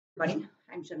Everybody,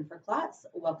 I'm Jennifer Klotz.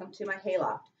 Welcome to my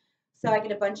hayloft. So I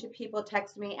get a bunch of people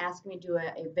text me asking me to do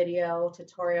a video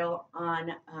tutorial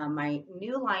on my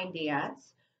new line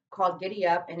dance called Giddy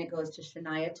Up, and it goes to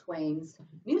Shania Twain's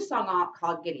new song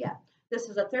called Giddy Up. This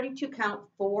is a 32 count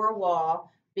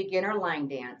 4-wall beginner line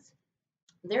dance.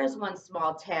 There's one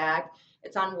small tag.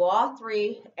 It's on wall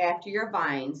 3 after your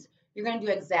vines. You're going to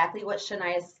do exactly what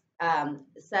Shania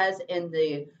says in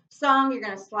the song. You're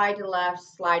going to slide to the left,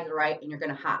 slide to the right, and you're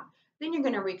going to hop. Then you're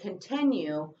going to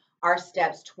continue our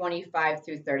steps 25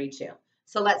 through 32.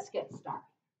 So let's get started.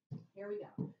 Here we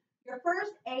go. Your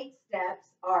first 8 steps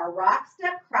are rock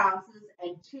step crosses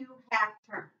and 2 half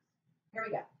turns. Here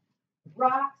we go.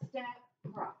 Rock step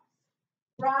cross.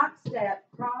 Rock step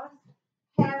cross.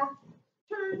 Half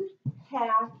turn.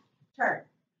 Half turn.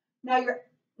 Now your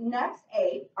next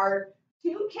 8 are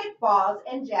 2 kickballs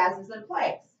and jazzes in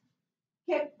place.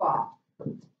 Kickball,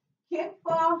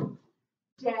 kickball,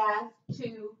 jazz,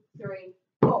 2, 3,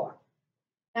 4.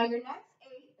 Now your next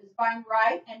 8 is vine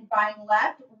right and vine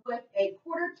left with a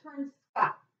quarter turn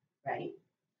stop. Ready?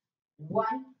 1,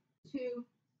 2,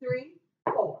 3,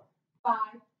 4, 5,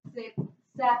 6,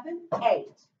 7, 8.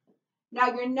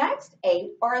 Now your next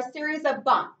 8 are a series of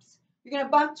bumps. You're going to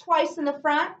bump twice in the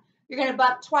front, you're going to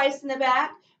bump twice in the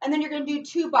back, and then you're going to do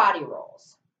 2 body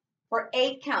rolls for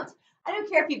 8 counts. I don't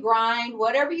care if you grind,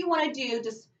 whatever you want to do,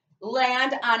 just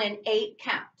land on an 8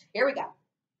 count. Here we go.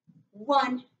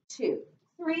 1, 2,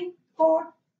 3,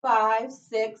 4, 5,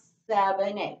 6,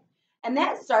 7, 8. And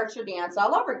that starts your dance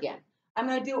all over again. I'm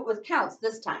going to do it with counts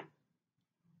this time.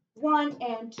 1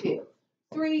 and 2,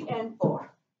 3 and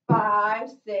 4, 5,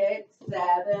 6,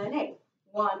 7, 8.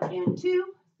 1 and 2,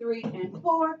 3 and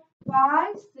 4,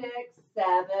 5, 6,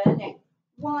 7, 8.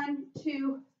 1,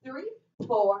 2, 3,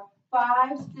 4,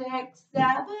 5, 6,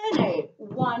 7, 8.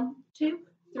 1, 2,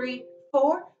 3,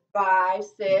 4, 5,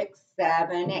 6,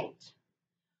 7, 8.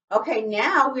 Okay,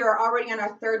 now we are already on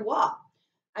our 3rd wall.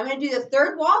 I'm going to do the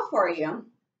 3rd wall for you,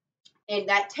 and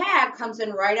that tag comes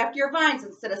in right after your vines.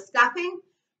 Instead of scuffing,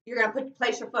 you're going to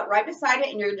place your foot right beside it,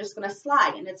 and you're just going to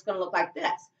slide, and it's going to look like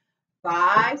this.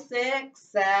 5, 6,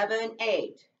 7,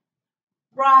 8.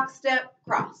 Rock, step,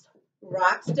 cross.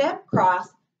 Rock, step, cross,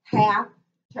 half,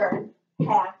 turn,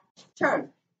 half, turn.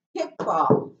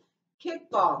 Kickball,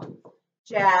 kickball,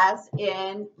 jazz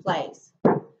in place.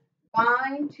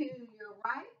 Vine to your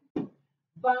right,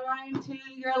 vine to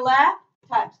your left,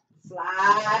 touch,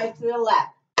 slide to the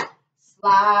left,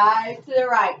 slide to the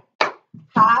right,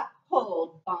 hop,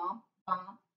 hold, bump,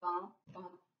 bump, bump,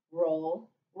 bump, roll,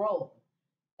 roll.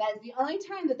 That is the only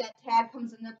time that tag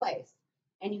comes into place.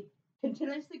 And you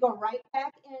continuously go right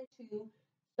back into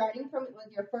starting from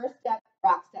with your first step,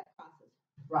 rock, step, crosses.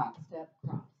 Rock, step,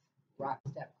 cross. Rock,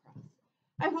 step, cross.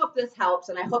 I hope this helps,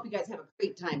 and I hope you guys have a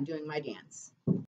great time doing my dance.